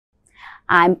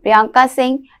I'm Priyanka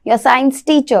Singh, your science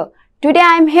teacher. Today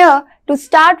I'm here to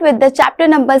start with the chapter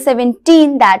number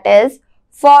 17, that is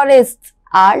Forests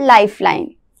are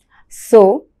Lifeline.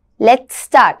 So let's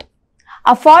start.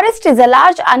 A forest is a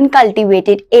large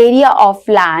uncultivated area of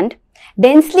land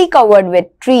densely covered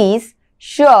with trees,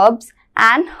 shrubs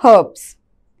and herbs.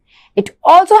 It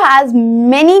also has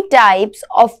many types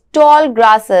of tall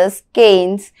grasses,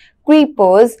 canes,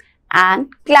 creepers and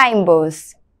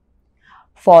climbers.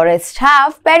 Forests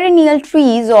have perennial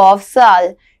trees of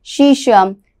sal,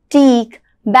 shisham, teak,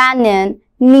 banyan,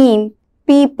 neem,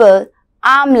 peepal,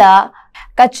 amla,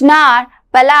 kachnar,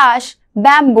 palash,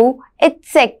 bamboo,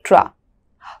 etc.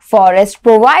 Forests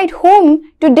provide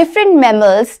home to different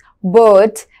mammals,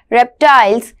 birds,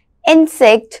 reptiles,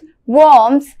 insects,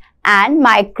 worms and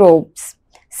microbes.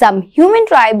 Some human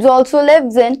tribes also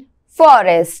live in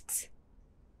forests.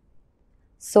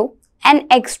 So, an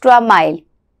extra mile.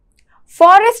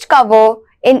 Forest cover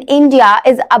in India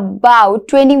is about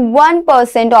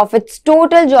 21% of its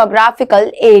total geographical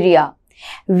area.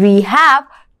 We have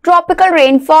tropical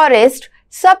rainforest,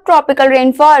 subtropical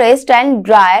rainforest and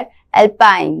drier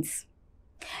alpines.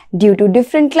 Due to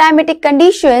different climatic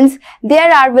conditions,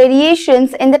 there are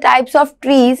variations in the types of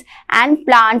trees and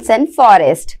plants in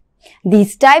forest.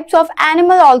 These types of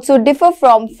animal also differ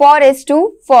from forest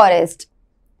to forest.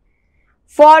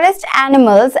 Forest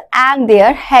animals and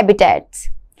their habitats.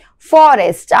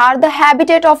 Forests are the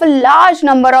habitat of a large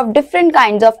number of different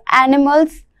kinds of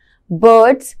animals,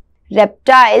 birds,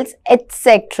 reptiles,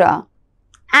 etc.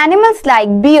 Animals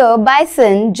like bear,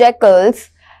 bison,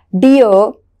 jackals,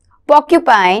 deer,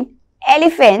 porcupine,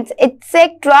 elephants,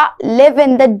 etc. live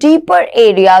in the deeper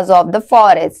areas of the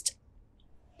forest.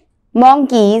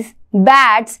 Monkeys,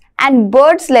 bats and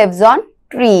birds live on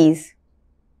trees.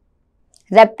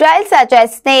 Reptiles such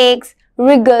as snakes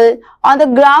wriggle on the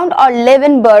ground or live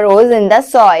in burrows in the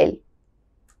soil.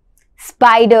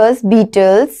 Spiders,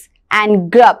 beetles and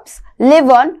grubs live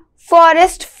on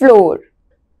forest floor.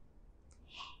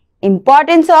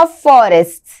 Importance of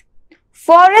forests.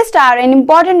 Forests are an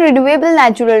important renewable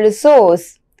natural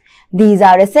resource. These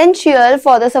are essential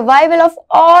for the survival of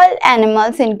all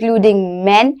animals including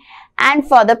men and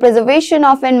for the preservation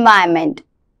of environment.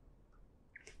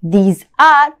 These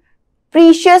are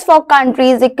precious for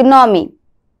country's economy.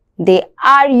 They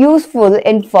are useful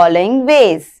in following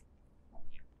ways.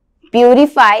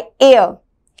 Purify air.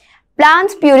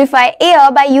 Plants purify air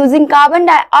by using carbon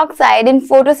dioxide in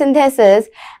photosynthesis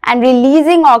and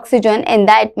releasing oxygen in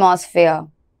the atmosphere.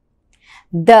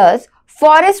 Thus,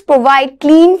 forests provide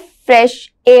clean,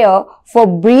 fresh air for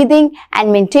breathing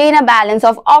and maintain a balance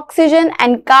of oxygen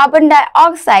and carbon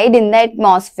dioxide in the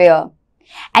atmosphere.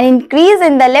 An increase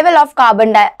in the level of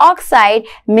carbon dioxide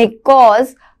may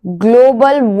cause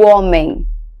global warming.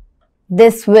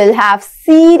 This will have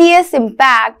serious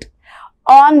impact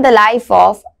on the life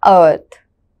of Earth.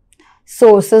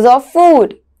 Sources of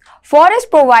food. Forests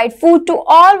provide food to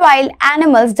all wild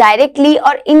animals directly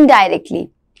or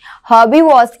indirectly.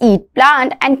 Herbivores eat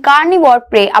plant and carnivores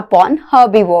prey upon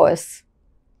herbivores.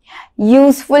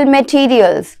 Useful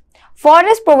materials.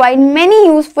 Forests provide many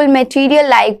useful materials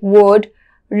like wood,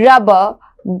 rubber,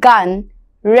 gun,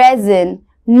 resin,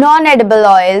 non-edible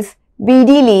oils,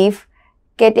 BD leaf,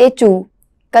 catechu,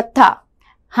 katha,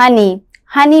 honey,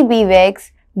 honey bee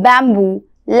wax, bamboo,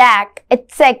 lac,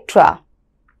 etc.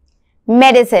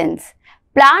 Medicines.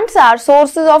 Plants are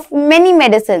sources of many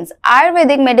medicines.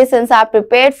 Ayurvedic medicines are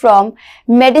prepared from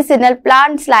medicinal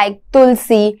plants like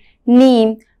tulsi,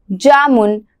 neem,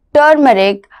 jamun,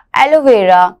 turmeric, aloe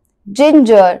vera,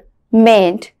 ginger,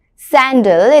 mint,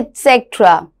 sandal,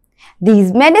 etc.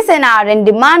 These medicines are in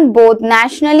demand both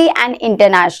nationally and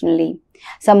internationally.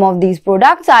 Some of these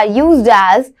products are used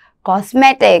as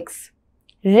cosmetics.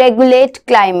 Regulate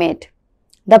climate.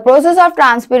 The process of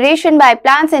transpiration by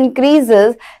plants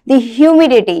increases the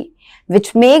humidity,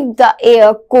 which makes the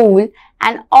air cool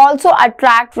and also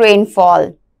attract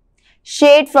rainfall.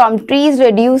 Shade from trees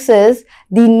reduces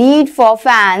the need for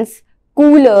fans,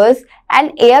 coolers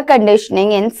and air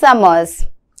conditioning in summers.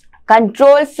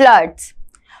 Control floods.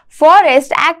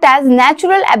 Forests act as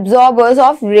natural absorbers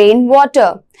of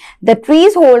rainwater. The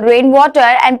trees hold rainwater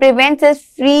and prevents its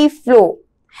free flow.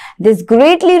 This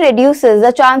greatly reduces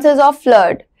the chances of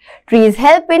flood. Trees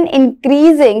help in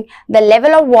increasing the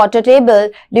level of water table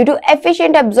due to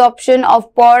efficient absorption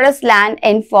of porous land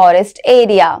in forest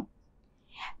area.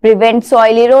 Prevent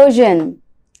soil erosion.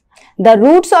 The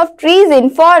roots of trees in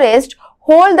forest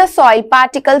hold the soil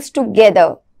particles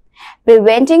together,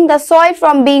 preventing the soil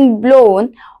from being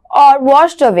blown or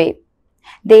washed away.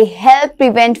 They help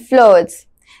prevent floods.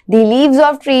 The leaves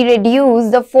of tree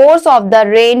reduce the force of the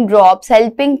raindrops,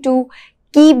 helping to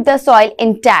keep the soil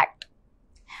intact.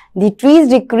 The trees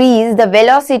decrease the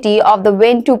velocity of the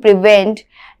wind to prevent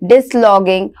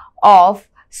dislodging of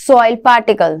soil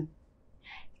particles.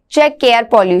 Check air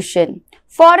pollution.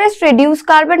 Forests reduce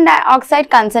carbon dioxide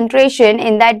concentration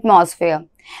in the atmosphere.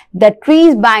 The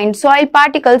trees bind soil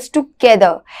particles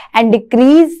together and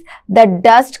decrease the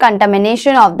dust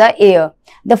contamination of the air.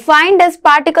 The fine dust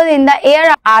particles in the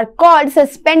air are called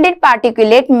suspended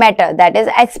particulate matter, that is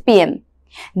SPM.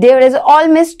 There is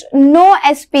almost no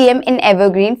SPM in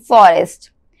evergreen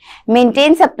forest.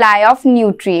 Maintain supply of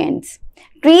nutrients.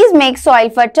 Trees make soil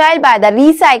fertile by the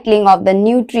recycling of the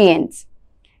nutrients.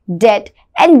 Dead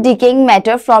and decaying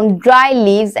matter from dry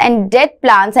leaves and dead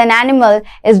plants and animals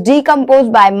is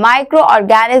decomposed by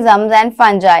microorganisms and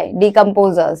fungi,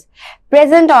 decomposers,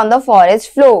 present on the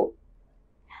forest floor.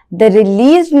 The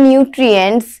released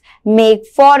nutrients make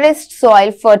forest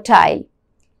soil fertile.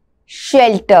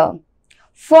 Shelter.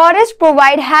 Forests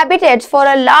provide habitats for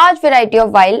a large variety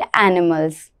of wild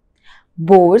animals.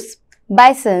 Boars,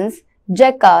 bisons,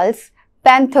 jackals,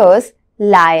 panthers,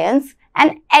 lions,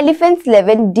 and elephants live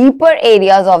in deeper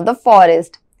areas of the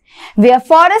forest. Where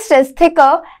forest is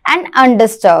thicker and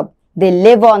undisturbed, they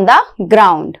live on the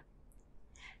ground.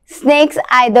 Snakes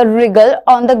either wriggle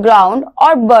on the ground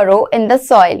or burrow in the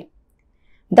soil.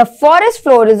 The forest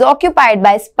floor is occupied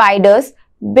by spiders,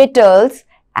 beetles,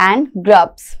 and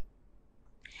grubs.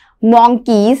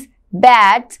 Monkeys,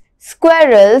 bats,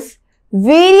 squirrels,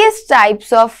 various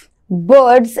types of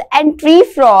birds and tree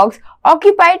frogs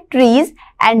occupy trees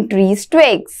and tree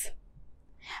twigs.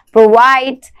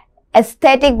 Provides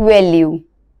aesthetic value.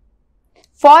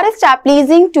 Forests are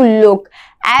pleasing to look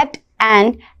at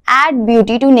and add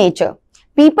beauty to nature.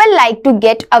 People like to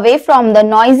get away from the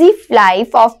noisy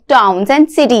life of towns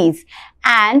and cities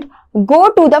and go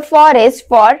to the forest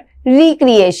for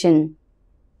recreation.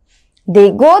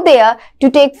 They go there to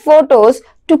take photos,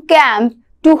 to camp,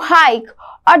 to hike,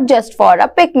 or just for a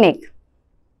picnic.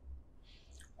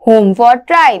 Home for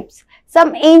tribes.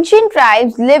 Some ancient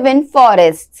tribes live in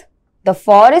forests. The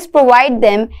forests provide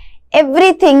them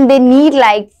everything they need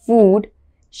like food,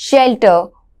 shelter,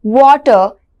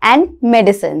 water, and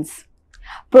medicines.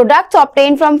 Products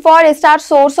obtained from forests are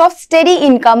source of steady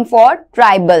income for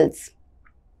tribals.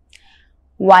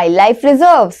 Wildlife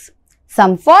reserves.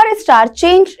 Some forests are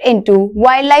changed into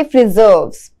wildlife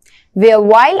reserves, where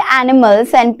wild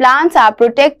animals and plants are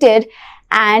protected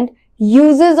and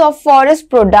uses of forest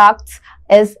products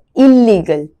is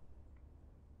illegal.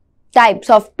 Types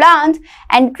of plants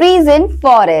and trees in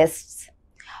forests.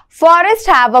 Forests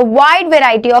have a wide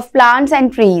variety of plants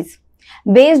and trees.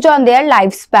 Based on their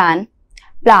lifespan,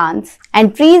 plants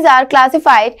and trees are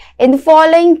classified in the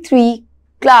following three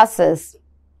classes.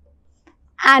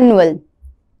 Annual.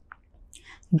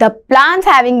 The plants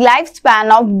having lifespan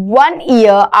of 1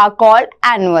 year are called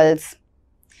annuals.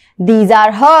 These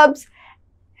are herbs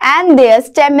and their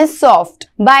stem is soft.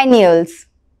 Biennials.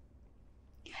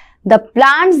 The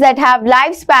plants that have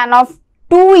lifespan of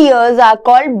 2 years are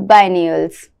called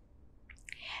biennials.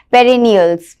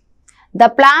 Perennials. The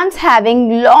plants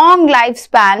having long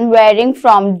lifespan varying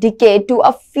from decade to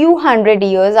a few hundred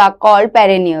years are called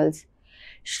perennials.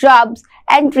 Shrubs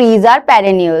and trees are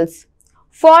perennials.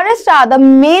 Forests are the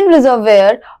main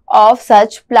reservoir of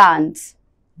such plants.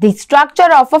 The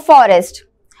structure of a forest.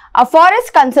 A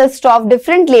forest consists of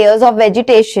different layers of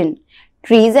vegetation,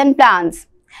 trees and plants.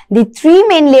 The three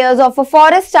main layers of a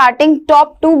forest starting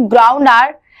top to ground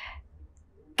are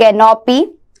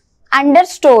canopy,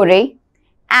 understory,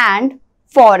 and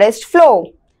forest floor.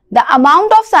 The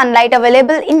amount of sunlight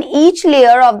available in each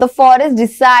layer of the forest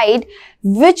decide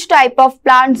which type of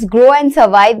plants grow and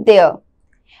survive there.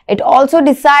 It also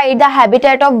decides the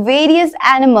habitat of various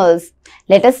animals.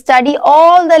 Let us study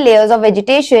all the layers of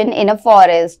vegetation in a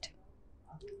forest.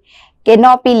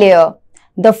 Canopy layer.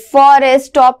 The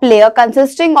forest top layer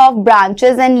consisting of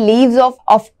branches and leaves of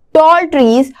tall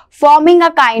trees forming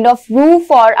a kind of roof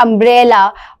or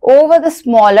umbrella over the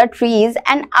smaller trees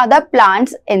and other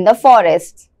plants in the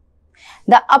forest.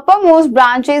 The uppermost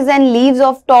branches and leaves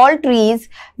of tall trees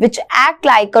which act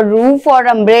like a roof or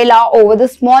umbrella over the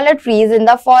smaller trees in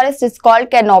the forest is called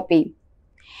canopy.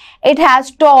 It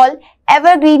has tall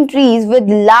evergreen trees with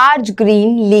large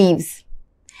green leaves.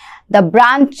 The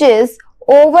branches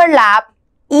overlap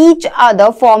each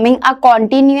other forming a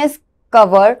continuous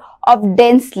cover of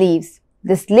dense leaves.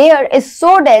 This layer is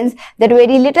so dense that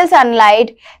very little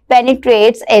sunlight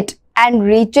penetrates it and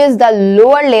reaches the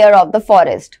lower layer of the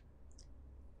forest.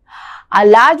 A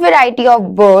large variety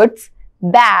of birds,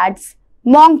 bats,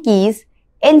 monkeys,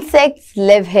 insects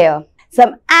live here.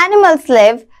 Some animals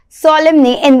live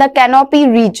solemnly in the canopy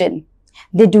region.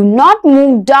 They do not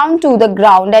move down to the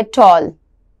ground at all.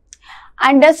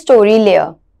 Understory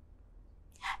layer.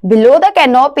 Below the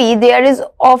canopy, there is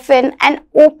often an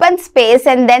open space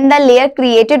and then the layer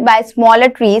created by smaller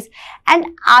trees and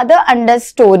other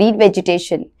understory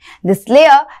vegetation. This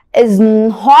layer is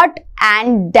hot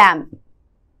and damp.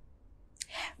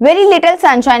 Very little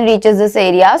sunshine reaches this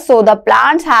area, so the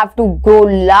plants have to grow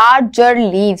larger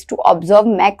leaves to absorb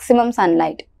maximum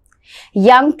sunlight.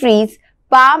 Young trees,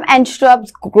 palm and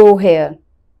shrubs grow here.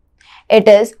 It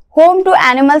is home to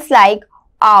animals like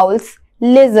owls,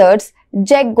 lizards,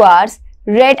 jaguars,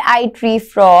 red-eyed tree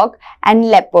frog and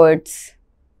leopards.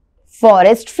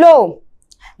 Forest floor.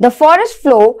 The forest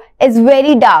floor is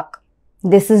very dark.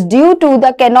 This is due to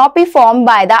the canopy formed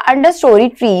by the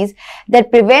understory trees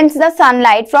that prevents the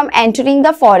sunlight from entering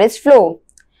the forest floor.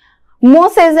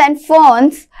 Mosses and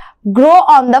ferns grow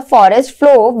on the forest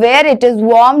floor where it is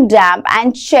warm, damp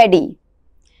and shady.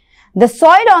 The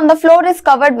soil on the floor is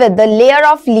covered with the layer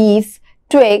of leaves,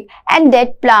 twigs and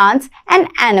dead plants and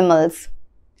animals.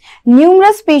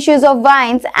 Numerous species of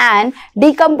vines and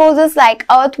decomposers like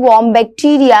earthworm,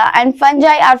 bacteria and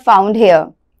fungi are found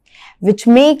here, which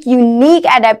make unique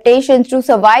adaptations to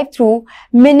survive through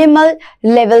minimal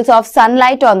levels of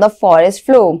sunlight on the forest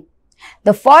floor.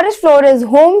 The forest floor is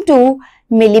home to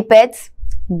millipedes,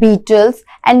 beetles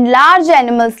and large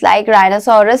animals like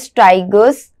rhinoceros,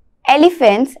 tigers,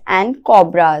 elephants and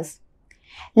cobras.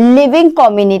 Living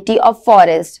community of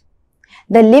forest.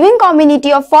 The living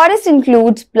community of forest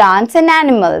includes plants and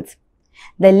animals.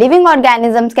 The living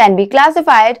organisms can be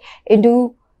classified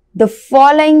into the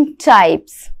following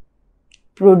types: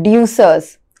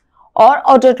 producers or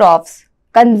autotrophs,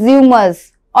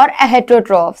 consumers or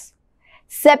heterotrophs,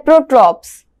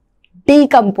 saprotrophs,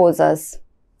 decomposers.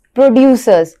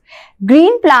 Producers.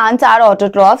 Green plants are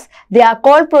autotrophs. They are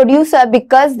called producer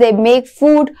because they make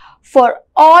food for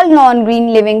all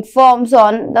non-green living forms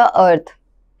on the earth.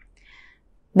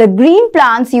 The green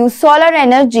plants use solar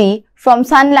energy from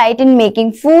sunlight in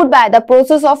making food by the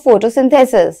process of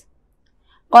photosynthesis.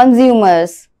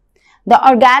 Consumers. The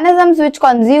organisms which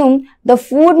consume the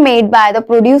food made by the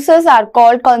producers are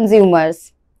called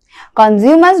consumers.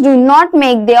 Consumers do not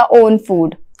make their own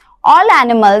food. All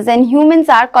animals and humans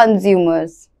are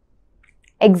consumers.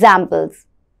 Examples: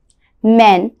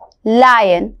 men,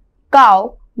 lion,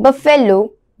 cow,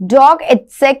 buffalo, dog,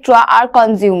 etc. are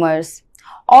consumers.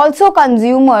 Also,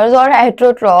 consumers or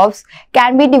heterotrophs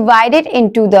can be divided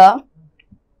into the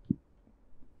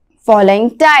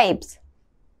following types: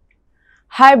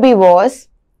 herbivores,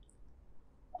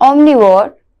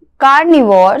 omnivore,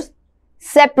 carnivores,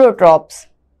 saprotrophs.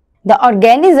 The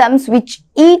organisms which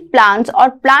eat plants or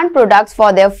plant products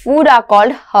for their food are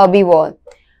called herbivores.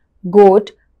 Goat,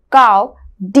 cow,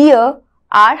 deer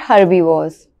are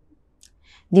herbivores.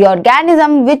 The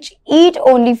organisms which eat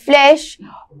only flesh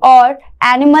or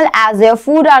animal as their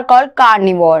food are called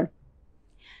carnivore.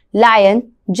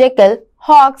 Lion, jackal,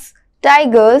 hawks,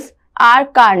 tigers are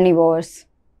carnivores.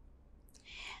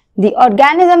 The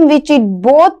organisms which eat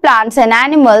both plants and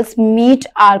animals' meat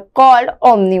are called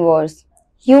omnivores.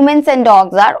 Humans and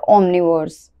dogs are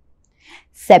omnivores.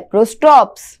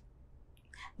 Saprotrophs.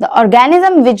 The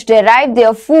organisms which derive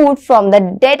their food from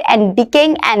the dead and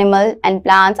decaying animals and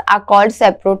plants are called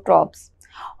saprotrophs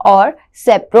or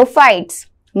saprophytes.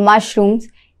 Mushrooms,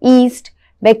 yeast,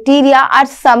 bacteria are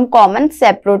some common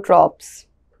saprotrophs.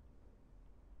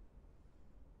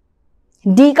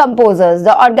 Decomposers.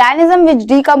 The organisms which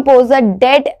decompose the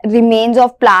dead remains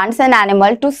of plants and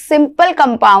animals to simple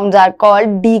compounds are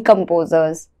called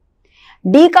decomposers.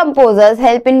 Decomposers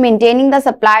help in maintaining the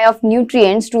supply of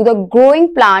nutrients to the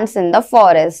growing plants in the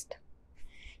forest.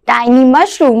 Tiny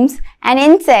mushrooms and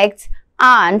insects,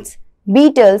 ants,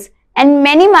 beetles, and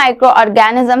many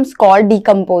microorganisms called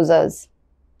decomposers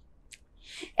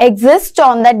exist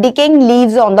on the decaying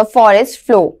leaves on the forest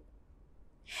floor.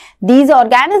 These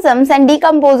organisms and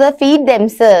decomposers feed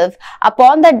themselves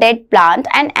upon the dead plant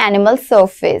and animal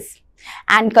surface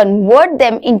and convert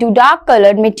them into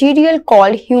dark-colored material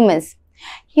called humus.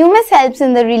 Humus helps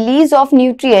in the release of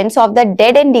nutrients of the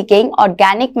dead and decaying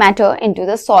organic matter into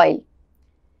the soil.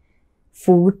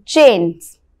 Food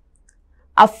chains.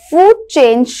 A food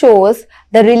chain shows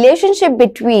the relationship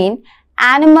between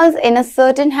animals in a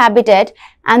certain habitat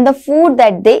and the food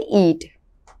that they eat.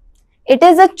 It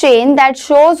is a chain that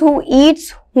shows who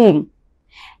eats whom.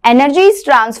 Energy is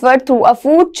transferred through a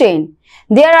food chain.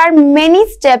 There are many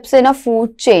steps in a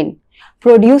food chain.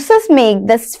 Producers make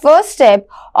the first step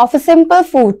of a simple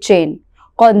food chain.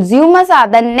 Consumers are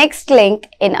the next link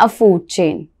in a food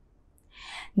chain.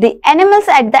 The animals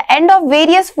at the end of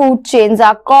various food chains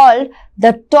are called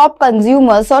the top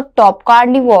consumers or top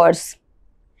carnivores.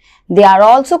 They are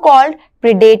also called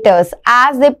predators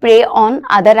as they prey on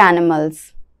other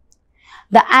animals.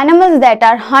 The animals that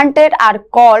are hunted are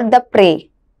called the prey.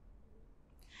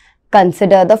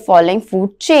 Consider the following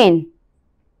food chain.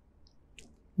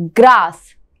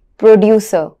 Grass,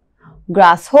 producer.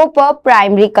 Grasshopper,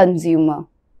 primary consumer.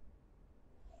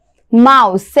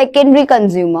 Mouse, secondary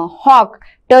consumer. Hawk,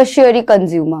 tertiary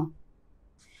consumer.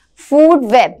 Food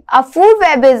web. A food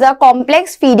web is a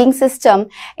complex feeding system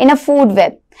in a food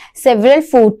web. Several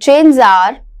food chains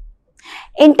are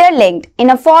interlinked. In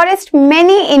a forest,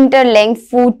 many interlinked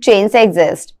food chains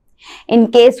exist.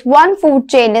 In case one food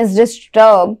chain is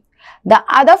disturbed, the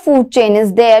other food chain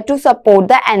is there to support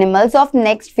the animals of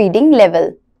next feeding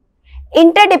level.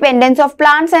 Interdependence of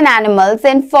plants and animals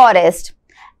in forest.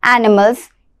 Animals,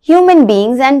 human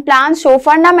beings and plants show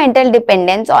fundamental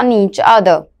dependence on each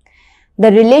other.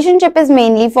 The relationship is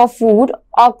mainly for food,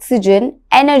 oxygen,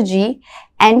 energy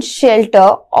and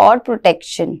shelter or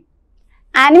protection.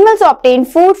 Animals obtain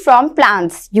food from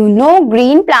plants. You know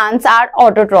green plants are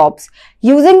autotrophs.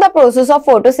 Using the process of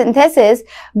photosynthesis,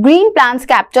 green plants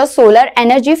capture solar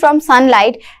energy from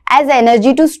sunlight as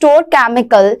energy to store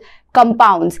chemical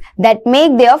compounds that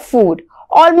make their food.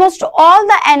 Almost all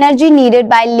the energy needed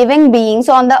by living beings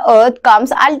on the earth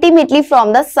comes ultimately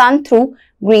from the sun through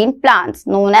green plants,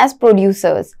 known as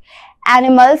producers.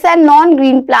 Animals and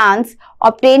non-green plants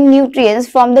obtain nutrients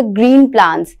from the green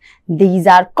plants. These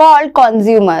are called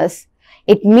consumers.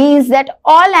 It means that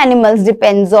all animals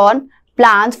depend on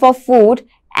plants for food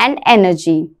and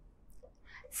energy.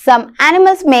 Some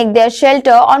animals make their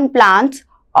shelter on plants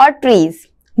or trees.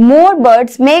 More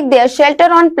birds make their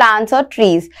shelter on plants or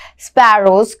trees.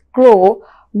 Sparrows, crow,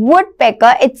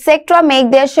 woodpecker, etc.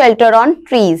 make their shelter on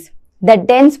trees. The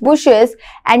dense bushes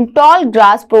and tall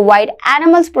grass provide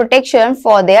animals protection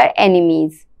for their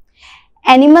enemies.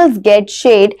 Animals get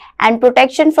shade and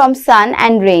protection from sun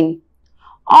and rain.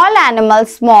 All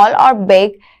animals, small or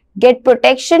big, get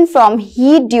protection from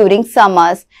heat during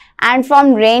summers and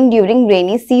from rain during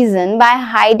rainy season by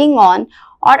hiding on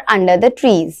or under the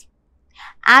trees.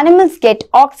 Animals get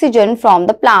oxygen from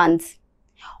the plants.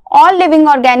 All living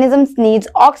organisms need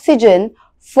oxygen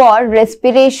for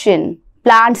respiration.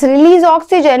 Plants release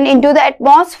oxygen into the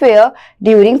atmosphere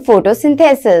during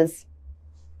photosynthesis.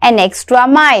 An extra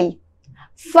mile.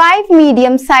 5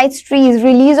 medium-sized trees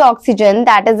release oxygen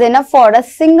that is enough for a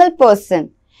single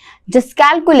person. Just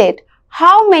calculate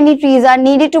how many trees are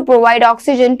needed to provide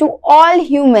oxygen to all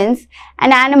humans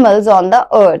and animals on the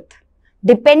earth.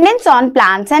 Dependence on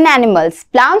plants and animals.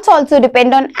 Plants also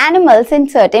depend on animals in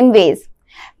certain ways.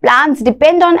 Plants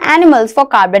depend on animals for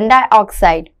carbon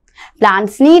dioxide.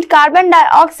 Plants need carbon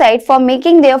dioxide for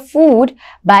making their food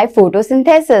by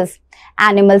photosynthesis.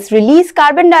 Animals release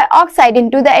carbon dioxide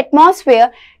into the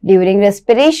atmosphere during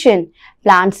respiration.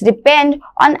 Plants depend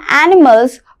on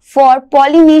animals for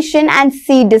pollination and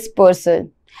seed dispersal.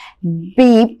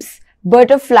 Bees,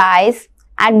 butterflies,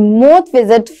 and moths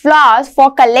visit flowers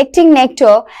for collecting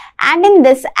nectar, and in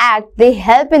this act they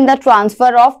help in the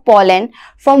transfer of pollen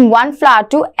from one flower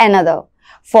to another.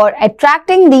 For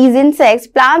attracting these insects,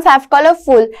 plants have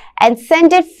colorful and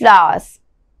scented flowers.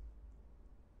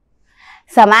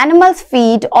 Some animals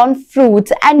feed on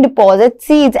fruits and deposit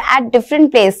seeds at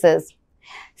different places.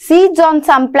 Seeds on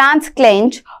some plants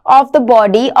clench off the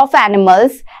body of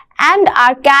animals and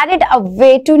are carried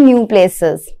away to new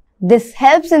places. This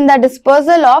helps in the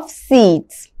dispersal of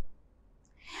seeds.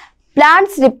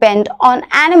 Plants depend on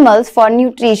animals for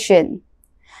nutrition.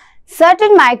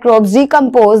 Certain microbes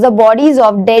decompose the bodies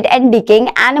of dead and decaying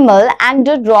animal and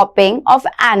the dropping of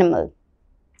animal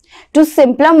to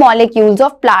simpler molecules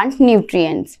of plant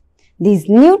nutrients. These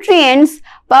nutrients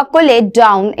percolate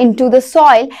down into the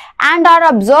soil and are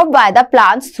absorbed by the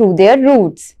plants through their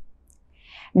roots.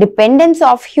 Dependence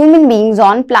of human beings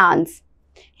on plants.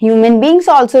 Human beings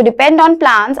also depend on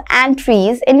plants and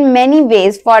trees in many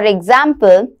ways. For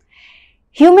example,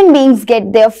 human beings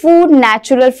get their food,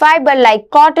 natural fiber like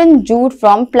cotton, jute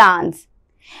from plants.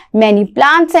 Many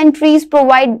plants and trees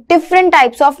provide different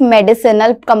types of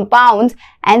medicinal compounds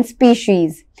and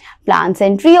species. Plants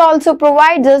and trees also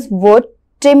provide us wood,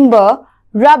 timber,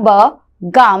 rubber,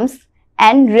 gums,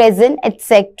 and resin,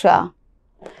 etc.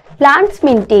 Plants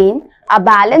maintain a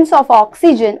balance of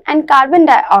oxygen and carbon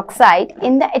dioxide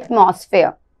in the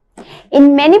atmosphere.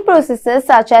 In many processes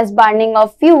such as burning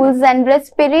of fuels and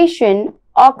respiration,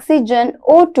 oxygen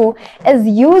O2 is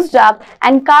used up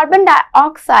and carbon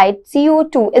dioxide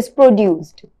CO2 is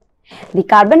produced. The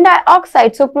carbon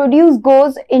dioxide so produced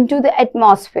goes into the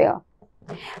atmosphere.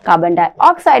 Carbon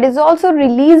dioxide is also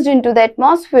released into the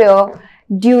atmosphere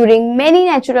during many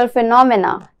natural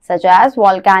phenomena such as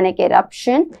volcanic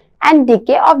eruption and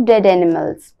decay of dead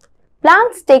animals.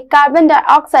 Plants take carbon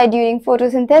dioxide during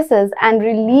photosynthesis and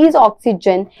release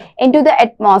oxygen into the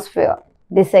atmosphere.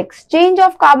 This exchange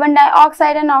of carbon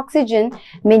dioxide and oxygen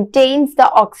maintains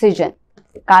the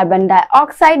oxygen-carbon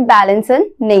dioxide balance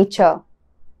in nature.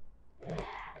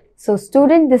 So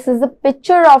student, this is a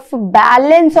picture of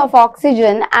balance of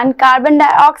oxygen and carbon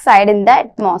dioxide in the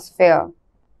atmosphere.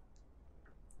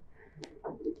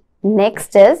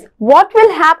 Next is, what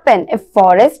will happen if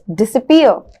forests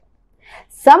disappear?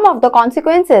 Some of the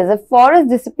consequences if forests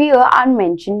disappear are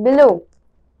mentioned below.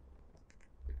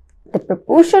 The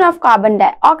proportion of carbon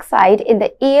dioxide in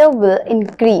the air will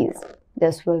increase.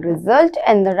 This will result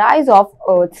in the rise of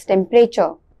Earth's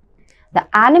temperature. The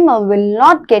animal will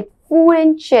not get food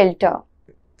and shelter.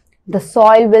 The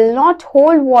soil will not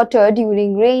hold water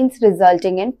during rains,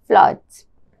 resulting in floods.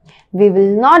 We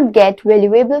will not get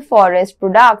valuable forest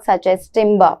products such as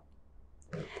timber.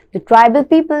 The tribal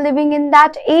people living in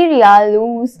that area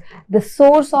lose the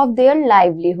source of their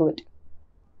livelihood.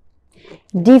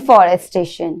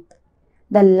 Deforestation.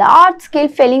 The large-scale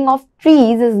felling of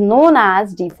trees is known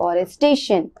as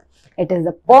deforestation. It is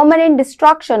the permanent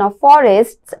destruction of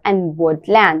forests and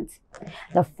woodlands.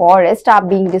 The forests are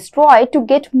being destroyed to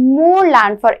get more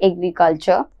land for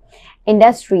agriculture,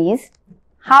 industries,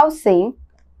 housing,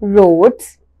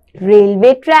 roads,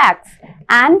 railway tracks,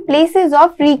 and places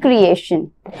of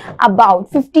recreation. About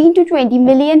 15 to 20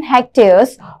 million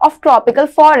hectares of tropical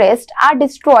forest are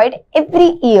destroyed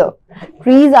every year.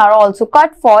 Trees are also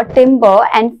cut for timber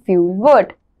and fuel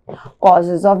wood.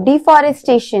 Causes of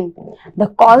deforestation. The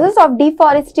causes of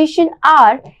deforestation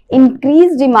are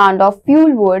increased demand of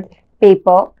fuel wood,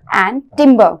 paper, and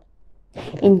timber.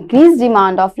 Increased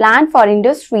demand of land for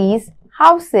industries,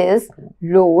 houses,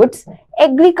 roads,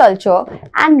 agriculture,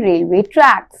 and railway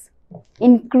tracks.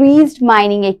 Increased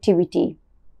mining activity.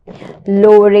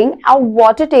 Lowering our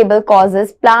water table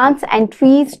causes plants and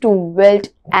trees to wilt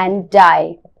and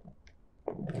die.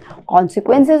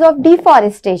 Consequences of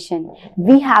deforestation.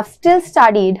 We have still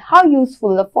studied how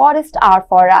useful the forests are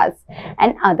for us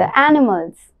and other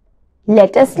animals.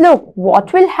 Let us look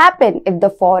what will happen if the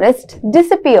forests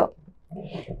disappear.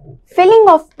 Felling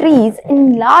of trees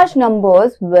in large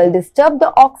numbers will disturb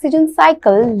the oxygen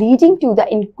cycle, leading to the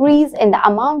increase in the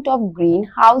amount of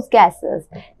greenhouse gases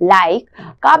like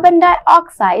carbon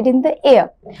dioxide in the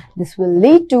air. This will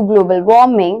lead to global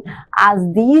warming as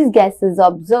these gases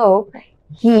absorb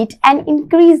heat and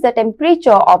increase the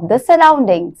temperature of the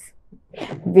surroundings.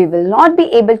 We will not be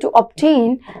able to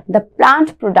obtain the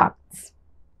plant products.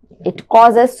 It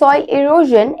causes soil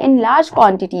erosion in large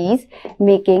quantities,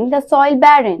 making the soil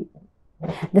barren.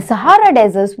 The Sahara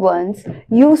Desert once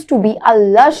used to be a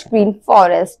lush green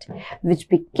forest, which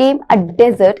became a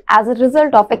desert as a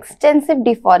result of extensive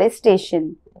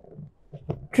deforestation.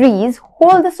 Trees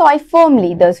hold the soil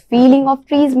firmly, thus felling of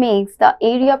trees makes the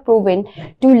area prone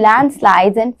to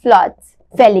landslides and floods.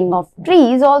 Felling of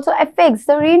trees also affects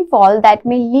the rainfall that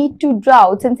may lead to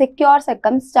droughts in secure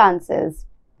circumstances.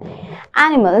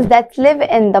 Animals that live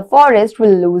in the forest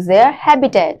will lose their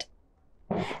habitat.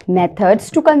 Methods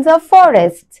to conserve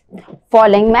forests.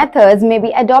 Following methods may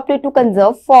be adopted to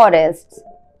conserve forests.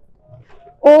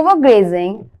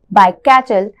 Overgrazing by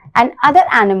cattle and other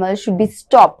animals should be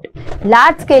stopped.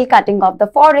 Large-scale cutting of the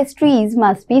forest trees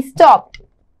must be stopped.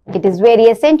 It is very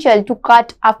essential to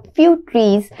cut a few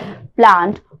trees,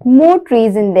 plant more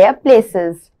trees in their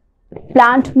places.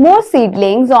 Plant more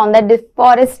seedlings on the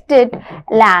deforested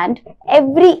land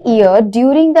every year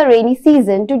during the rainy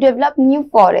season to develop new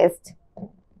forests.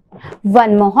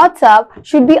 One Mahotsav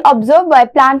should be observed by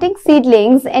planting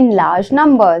seedlings in large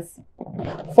numbers.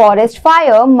 Forest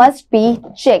fire must be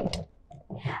checked.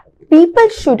 People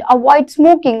should avoid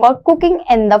smoking or cooking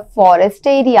in the forest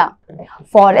area.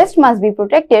 Forests must be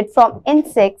protected from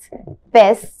insects,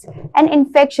 pests, and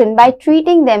infection by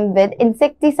treating them with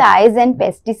insecticides and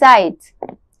pesticides.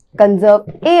 Conserve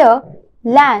air,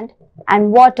 land,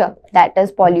 and water, that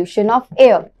is pollution of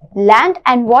air. Land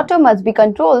and water must be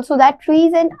controlled so that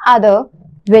trees and other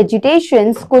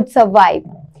vegetations could survive.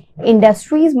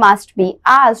 Industries must be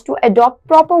asked to adopt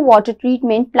proper water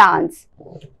treatment plants.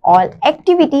 All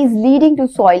activities leading to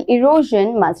soil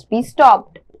erosion must be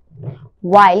stopped.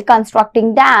 While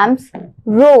constructing dams,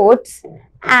 roads,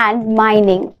 and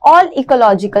mining, all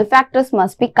ecological factors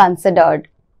must be considered.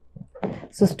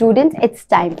 So students, it's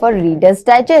time for Reader's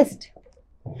Digest.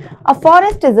 A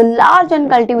forest is a large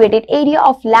uncultivated area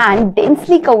of land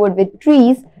densely covered with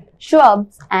trees,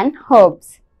 shrubs, and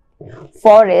herbs.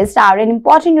 Forests are an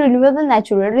important renewable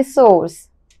natural resource.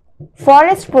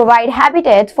 Forests provide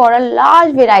habitats for a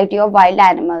large variety of wild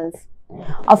animals.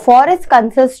 A forest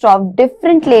consists of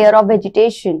different layers of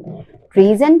vegetation,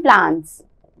 trees and plants.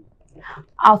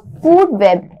 A food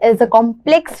web is a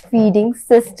complex feeding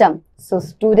system. So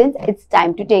students, it's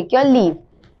time to take your leave.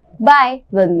 Bye.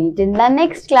 We'll meet in the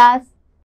next class.